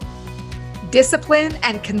Discipline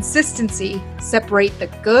and consistency separate the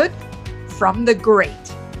good from the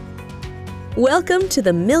great. Welcome to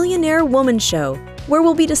the Millionaire Woman Show, where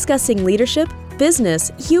we'll be discussing leadership,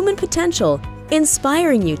 business, human potential,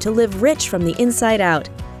 inspiring you to live rich from the inside out.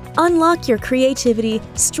 Unlock your creativity,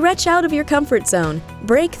 stretch out of your comfort zone,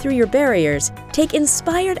 break through your barriers, take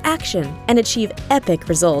inspired action, and achieve epic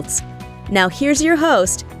results. Now here's your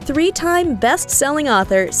host, three-time best-selling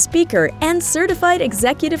author, speaker, and certified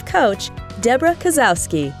executive coach, Deborah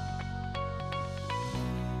Kozowski.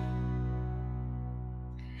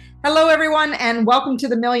 Hello, everyone, and welcome to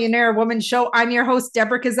the Millionaire Woman Show. I'm your host,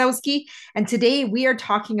 Deborah Kozowski, and today we are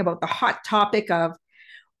talking about the hot topic of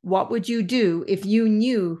what would you do if you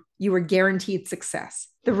knew you were guaranteed success,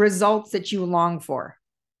 the results that you long for.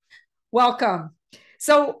 Welcome.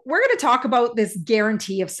 So we're going to talk about this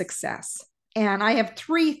guarantee of success. And I have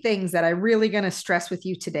three things that I'm really going to stress with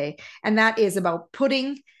you today. And that is about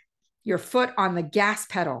putting your foot on the gas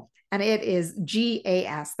pedal. And it is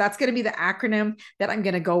GAS. That's going to be the acronym that I'm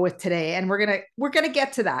going to go with today. And we're going to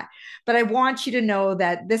get to that. But I want you to know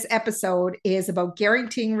that this episode is about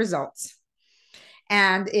guaranteeing results.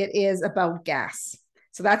 And it is about GAS.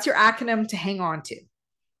 So that's your acronym to hang on to.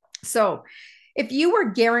 So if you were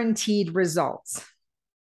guaranteed results,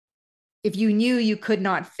 if you knew you could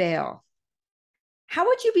not fail, how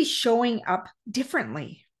would you be showing up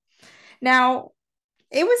differently? Now,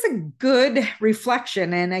 it was a good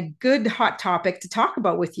reflection and a good hot topic to talk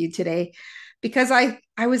about with you today, because I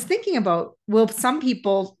was thinking about, will some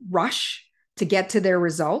people rush to get to their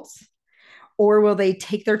results, or will they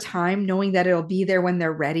take their time knowing that it'll be there when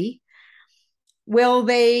they're ready? Will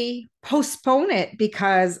they postpone it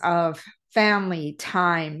because of family,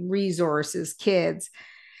 time, resources, kids,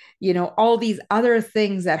 all these other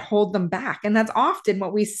things that hold them back? And that's often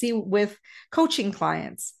what we see with coaching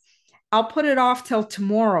clients. I'll put it off till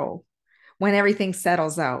tomorrow when everything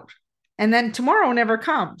settles out. And then tomorrow never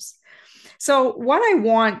comes. So what I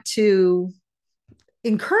want to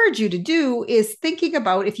encourage you to do is thinking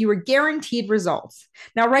about if you were guaranteed results.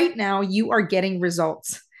 Now, right now, you are getting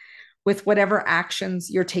results with whatever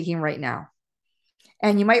actions you're taking right now.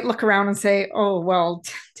 And you might look around and say, oh, well,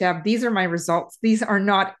 Deb, these are my results. These are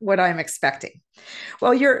not what I'm expecting.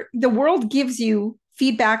 Well, the world gives you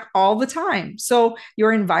feedback all the time. So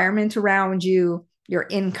your environment around you, your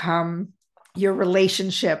income, your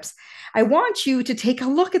relationships, I want you to take a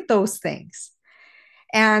look at those things.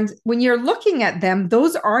 And when you're looking at them,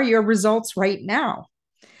 those are your results right now.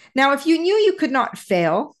 Now, if you knew you could not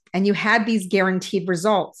fail and you had these guaranteed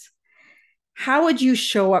results, how would you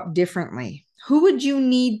show up differently? Who would you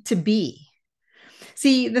need to be?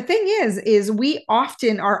 See, the thing is we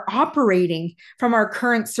often are operating from our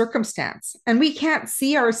current circumstance, and we can't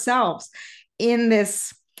see ourselves in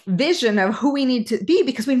this vision of who we need to be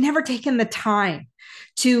because we've never taken the time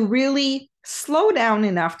to really slow down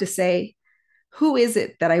enough to say, who is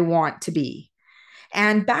it that I want to be?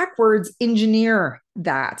 And backwards engineer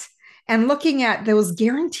that and looking at those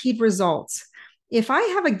guaranteed results. If I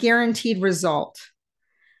have a guaranteed result,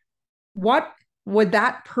 what would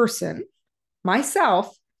that person,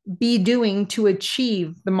 myself, be doing to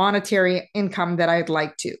achieve the monetary income that I'd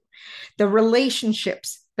like to, the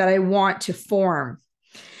relationships that I want to form,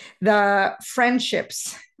 the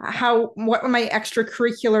friendships, what would my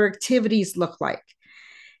extracurricular activities look like?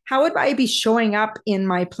 How would I be showing up in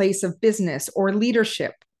my place of business or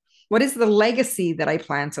leadership? What is the legacy that I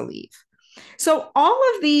plan to leave? So all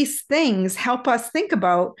of these things help us think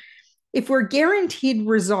about, if we're guaranteed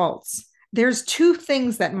results, there's two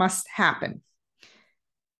things that must happen.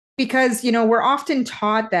 Because, we're often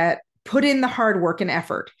taught that put in the hard work and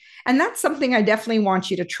effort. And that's something I definitely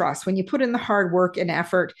want you to trust. When you put in the hard work and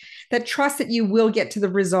effort, that trust that you will get to the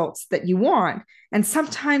results that you want. And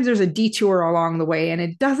sometimes there's a detour along the way, and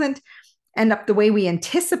it doesn't end up the way we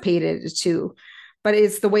anticipated it to, but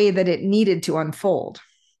it's the way that it needed to unfold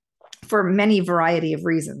for many variety of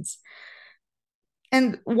reasons.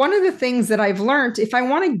 And one of the things that I've learned, if I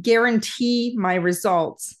want to guarantee my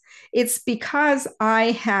results, it's because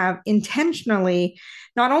I have intentionally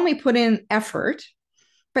not only put in effort,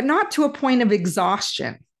 but not to a point of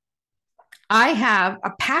exhaustion. I have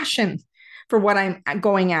a passion for what I'm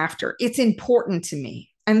going after. It's important to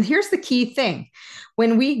me. And here's the key thing.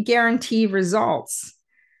 When we guarantee results,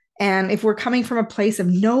 and if we're coming from a place of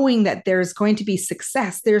knowing that there's going to be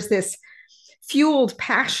success, there's this fueled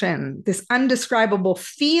passion, this undescribable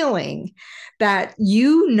feeling that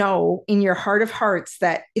in your heart of hearts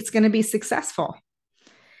that it's going to be successful.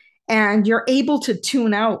 And you're able to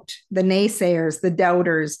tune out the naysayers, the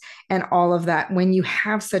doubters, and all of that when you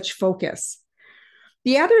have such focus.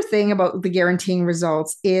 The other thing about the guaranteeing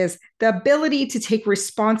results is the ability to take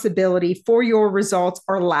responsibility for your results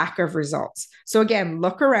or lack of results. So again,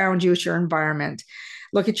 look around you at your environment,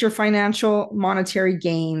 look at your financial monetary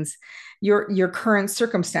gains, your current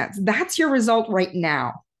circumstance. That's your result right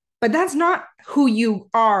now. But that's not who you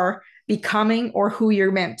are becoming or who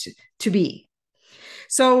you're meant to be.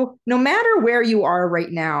 So no matter where you are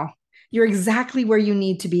right now, you're exactly where you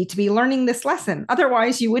need to be learning this lesson.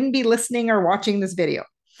 Otherwise, you wouldn't be listening or watching this video.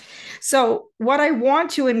 So, what I want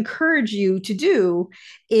to encourage you to do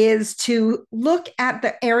is to look at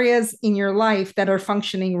the areas in your life that are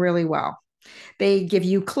functioning really well. They give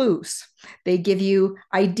you clues, they give you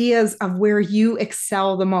ideas of where you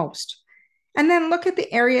excel the most. And then look at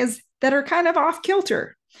the areas that are kind of off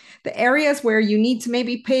kilter, the areas where you need to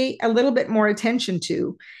maybe pay a little bit more attention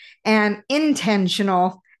to and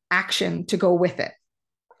intentional action to go with it.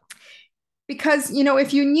 Because,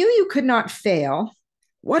 if you knew you could not fail,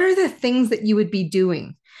 what are the things that you would be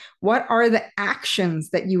doing? What are the actions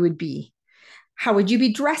that you would be? How would you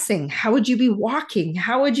be dressing? How would you be walking?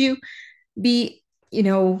 How would you be,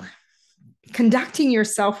 conducting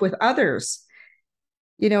yourself with others?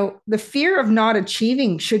 The fear of not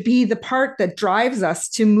achieving should be the part that drives us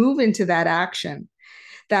to move into that action,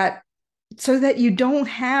 so that you don't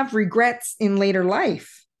have regrets in later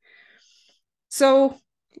life. So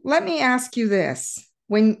let me ask you this.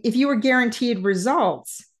 If you were guaranteed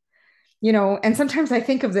results, and sometimes I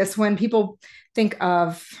think of this when people think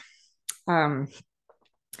of a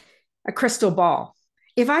crystal ball.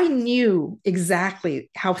 If I knew exactly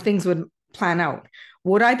how things would plan out,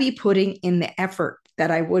 would I be putting in the effort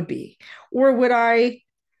that I would be? Or would I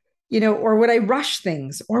rush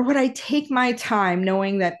things? Or would I take my time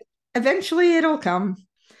knowing that eventually it'll come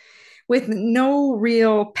with no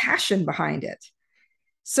real passion behind it?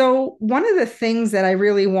 So one of the things that I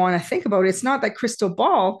really want to think about, it's not that crystal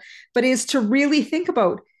ball, but is to really think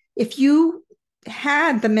about, if you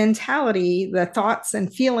had the mentality, the thoughts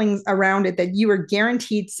and feelings around it that you were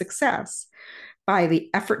guaranteed success by the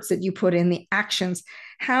efforts that you put in, the actions,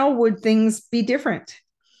 how would things be different?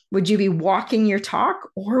 Would you be walking your talk,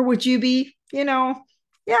 or would you be, yeah,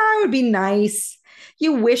 it would be nice.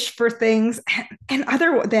 You wish for things, and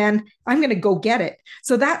other than I'm going to go get it.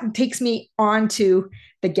 So that takes me on to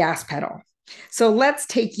the gas pedal. So let's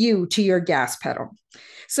take you to your gas pedal.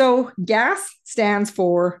 So gas stands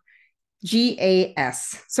for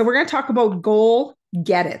GAS. So we're going to talk about goal,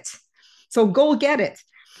 get it. So goal, get it.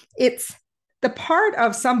 It's the part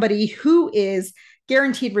of somebody who is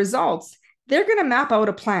guaranteed results. They're going to map out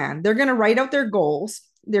a plan. They're going to write out their goals.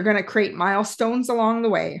 They're going to create milestones along the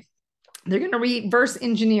way. They're going to reverse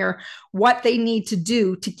engineer what they need to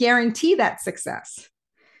do to guarantee that success.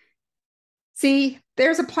 See,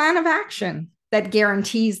 there's a plan of action that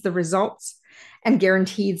guarantees the results and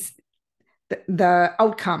guarantees the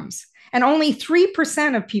outcomes. And only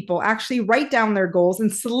 3% of people actually write down their goals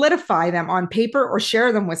and solidify them on paper or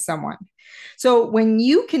share them with someone. So when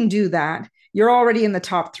you can do that, you're already in the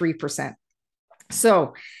top 3%.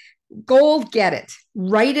 So goal, get it,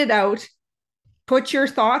 write it out, put your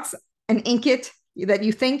thoughts and ink it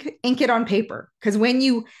on paper. Because when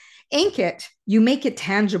you ink it, you make it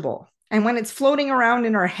tangible. And when it's floating around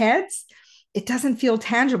in our heads, it doesn't feel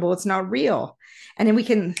tangible. It's not real. And then we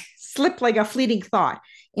can slip like a fleeting thought.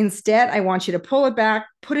 Instead, I want you to pull it back,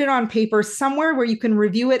 put it on paper somewhere where you can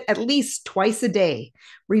review it at least twice a day.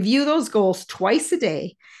 Review those goals twice a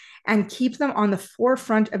day and keep them on the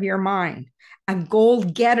forefront of your mind. A goal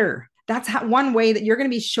getter. That's one way that you're going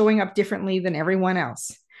to be showing up differently than everyone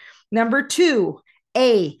else. Number 2,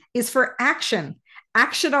 A, is for action.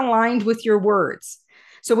 Action aligned with your words.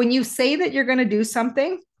 So when you say that you're going to do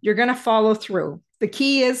something, you're going to follow through. The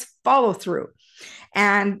key is follow through.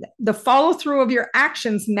 And the follow through of your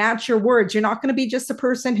actions match your words. You're not going to be just a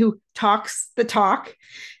person who talks the talk.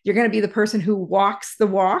 You're going to be the person who walks the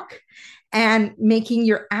walk, and making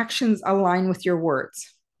your actions align with your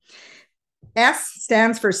words. S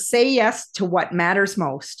stands for say yes to what matters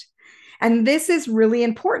most. And this is really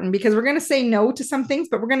important because we're going to say no to some things,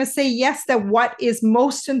 but we're going to say yes to what is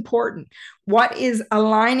most important, what is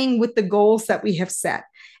aligning with the goals that we have set.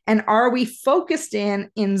 And are we focused in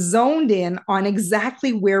zoned in on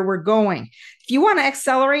exactly where we're going? If you want to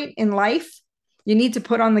accelerate in life, you need to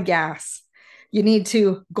put on the gas. You need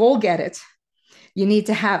to goal get it. You need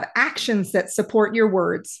to have actions that support your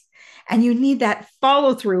words. And you need that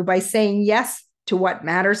follow through by saying yes to what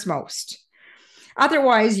matters most.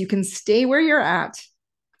 Otherwise, you can stay where you're at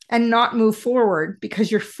and not move forward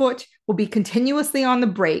because your foot will be continuously on the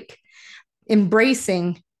brake,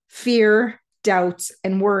 embracing fear, doubts,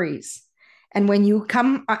 and worries. And when you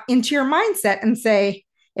come into your mindset and say,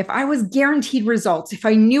 if I was guaranteed results, if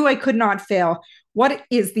I knew I could not fail, what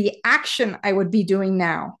is the action I would be doing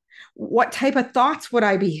now? What type of thoughts would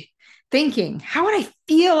I be thinking? How would I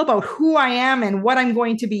feel about who I am and what I'm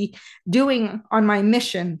going to be doing on my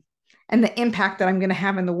mission and the impact that I'm going to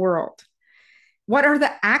have in the world? What are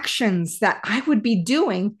the actions that I would be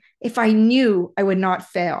doing if I knew I would not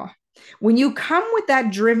fail? When you come with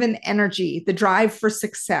that driven energy, the drive for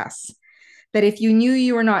success, that if you knew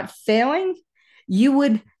you were not failing, you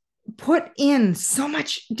would put in so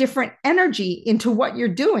much different energy into what you're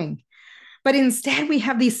doing. But instead, we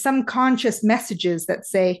have these subconscious messages that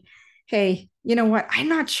say, hey, you know what? I'm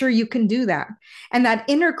not sure you can do that. And that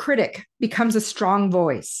inner critic becomes a strong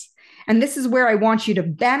voice. And this is where I want you to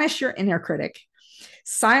banish your inner critic,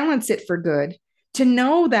 silence it for good, to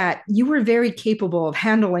know that you are very capable of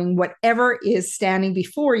handling whatever is standing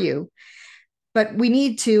before you. But we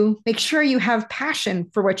need to make sure you have passion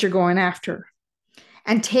for what you're going after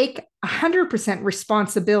and take 100%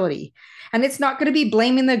 responsibility. And it's not going to be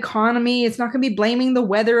blaming the economy. It's not going to be blaming the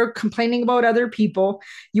weather or complaining about other people.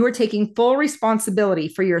 You are taking full responsibility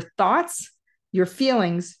for your thoughts, your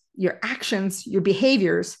feelings, your actions, your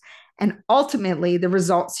behaviors, and ultimately the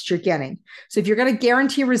results that you're getting. So if you're going to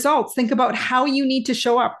guarantee results, think about how you need to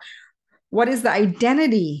show up. What is the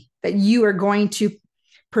identity that you are going to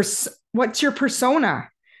what's your persona?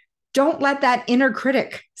 Don't let that inner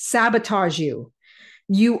critic sabotage you.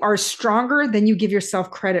 You are stronger than you give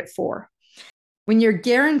yourself credit for. When you're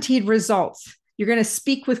guaranteed results, you're going to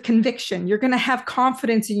speak with conviction. You're going to have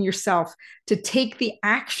confidence in yourself to take the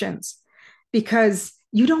actions because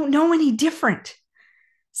you don't know any different.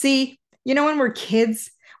 See, when we're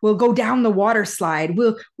kids, we'll go down the water slide.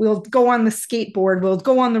 We'll go on the skateboard. We'll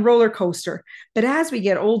go on the roller coaster. But as we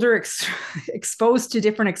get older, exposed to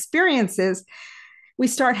different experiences, we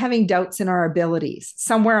start having doubts in our abilities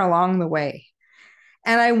somewhere along the way.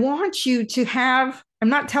 And I want you to I'm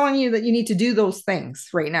not telling you that you need to do those things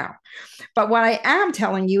right now, but what I am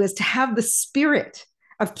telling you is to have the spirit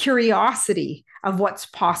of curiosity of what's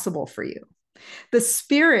possible for you, the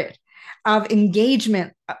spirit of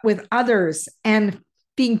engagement with others and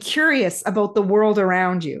being curious about the world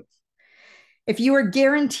around you. If you are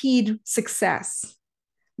guaranteed success,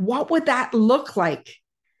 what would that look like?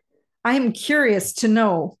 I am curious to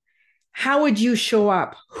know, how would you show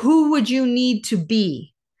up? Who would you need to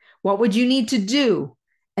be? What would you need to do?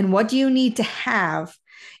 And what do you need to have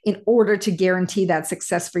in order to guarantee that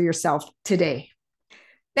success for yourself today?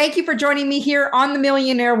 Thank you for joining me here on the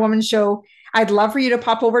Millionaire Woman Show. I'd love for you to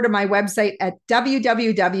pop over to my website at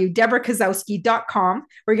www.debrakozowski.com.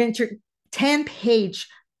 We're going to 10-page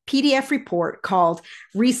PDF report called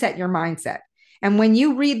Reset Your Mindset. And when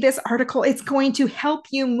you read this article, it's going to help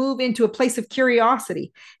you move into a place of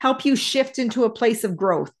curiosity, help you shift into a place of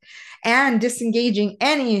growth, and disengaging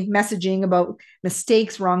any messaging about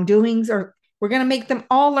mistakes, wrongdoings, or we're going to make them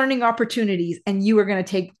all learning opportunities, and you are going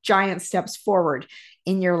to take giant steps forward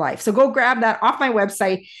in your life. So go grab that off my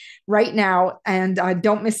website right now and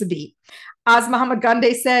don't miss a beat. As Mahatma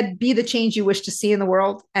Gandhi said, be the change you wish to see in the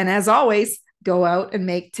world. And as always, go out and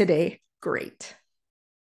make today great.